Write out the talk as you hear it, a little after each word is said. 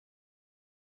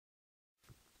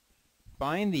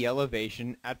Find the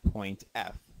elevation at point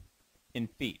F in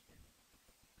feet.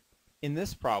 In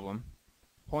this problem,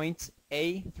 points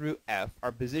A through F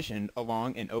are positioned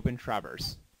along an open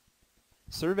traverse.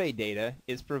 Survey data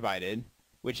is provided,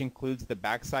 which includes the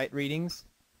backsight readings,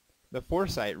 the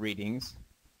foresight readings,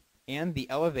 and the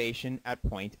elevation at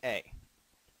point A.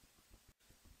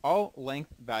 All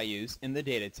length values in the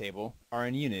data table are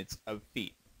in units of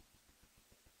feet.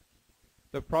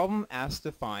 The problem asks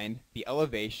to find the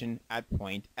elevation at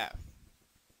point F.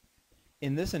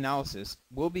 In this analysis,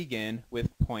 we'll begin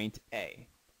with point A,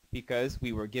 because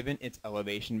we were given its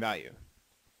elevation value.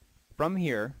 From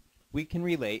here, we can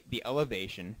relate the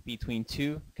elevation between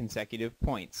two consecutive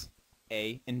points,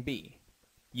 A and B,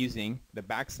 using the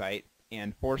backsight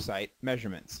and foresight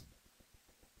measurements.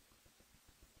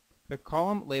 The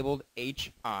column labeled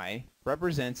HI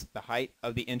represents the height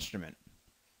of the instrument,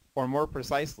 or more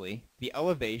precisely, the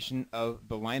elevation of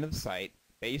the line of sight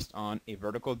based on a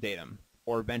vertical datum,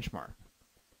 or benchmark.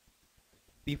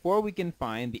 Before we can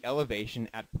find the elevation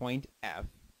at point F,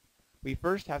 we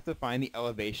first have to find the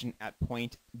elevation at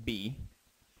point B,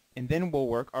 and then we'll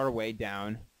work our way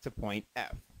down to point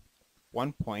F,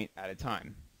 one point at a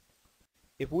time.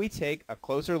 If we take a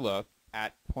closer look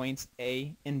at points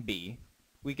A and B,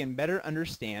 we can better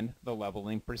understand the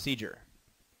leveling procedure.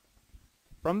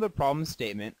 From the problem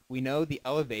statement, we know the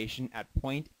elevation at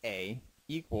point A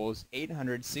equals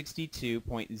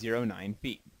 862.09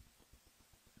 feet.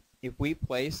 If we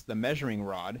place the measuring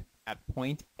rod at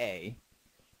point A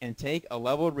and take a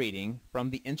level reading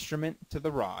from the instrument to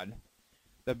the rod,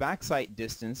 the backsight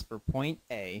distance for point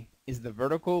A is the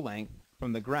vertical length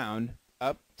from the ground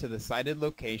up to the sighted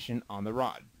location on the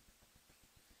rod.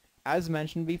 As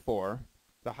mentioned before,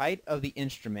 the height of the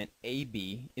instrument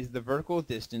AB is the vertical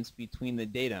distance between the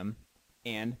datum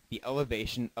and the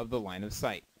elevation of the line of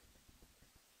sight.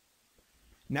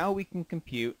 Now we can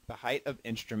compute the height of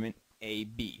instrument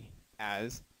AB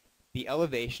as the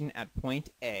elevation at point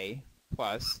A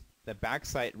plus the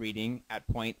backsight reading at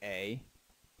point A,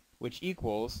 which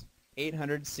equals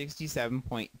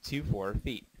 867.24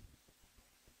 feet.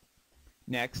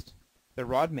 Next, the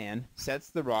rod man sets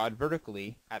the rod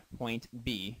vertically at point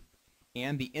B,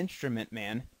 and the instrument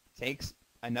man takes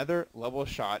another level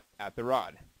shot at the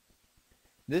rod.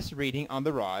 This reading on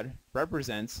the rod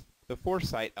represents the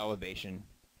foresight elevation,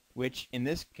 which in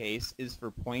this case is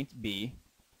for point B,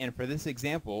 and for this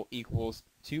example equals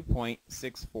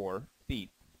 2.64 feet.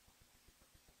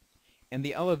 And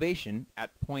the elevation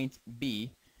at point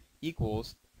B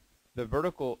equals the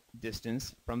vertical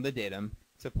distance from the datum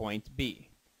to point B,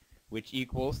 which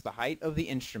equals the height of the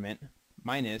instrument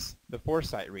minus the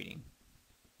foresight reading.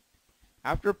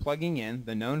 After plugging in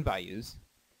the known values,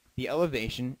 the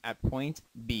elevation at point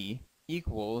B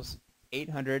equals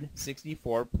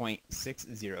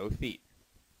 864.60 feet.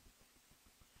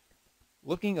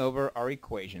 Looking over our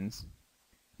equations,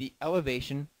 the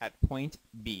elevation at point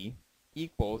B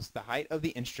equals the height of the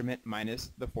instrument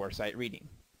minus the foresight reading.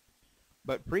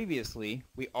 But previously,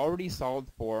 we already solved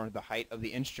for the height of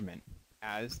the instrument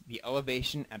as the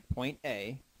elevation at point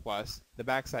A plus the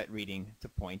backsight reading to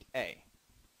point A.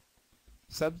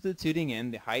 Substituting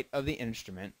in the height of the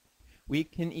instrument, we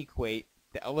can equate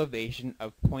the elevation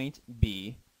of point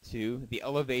B to the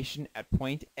elevation at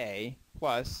point A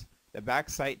plus the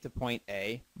backsight to point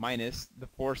A minus the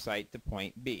foresight to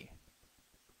point B.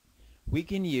 We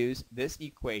can use this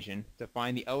equation to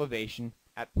find the elevation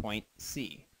at point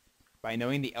C by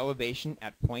knowing the elevation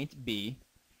at point B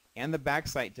and the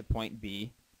backsight to point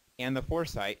B and the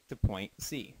foresight to point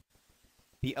C.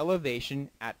 The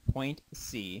elevation at point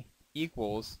C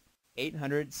equals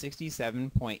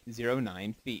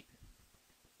 867.09 feet.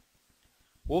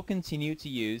 We'll continue to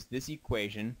use this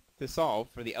equation to solve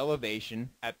for the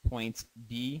elevation at points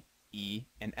D, E,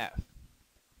 and F.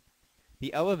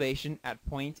 The elevation at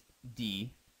point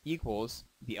D equals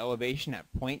the elevation at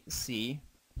point C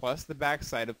plus the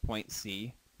backsight of point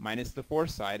C minus the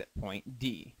foresight at point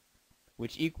D,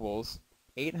 which equals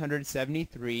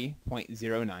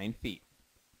 873.09 feet.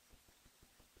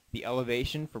 The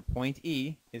elevation for point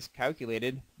E is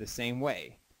calculated the same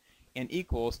way and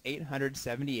equals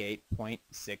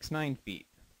 878.69 feet.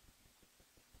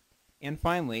 And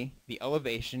finally, the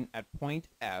elevation at point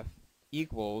F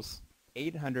equals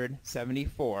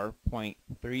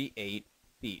 874.38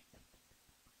 feet.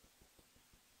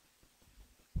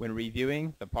 When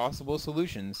reviewing the possible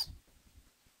solutions,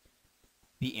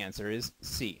 the answer is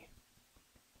C.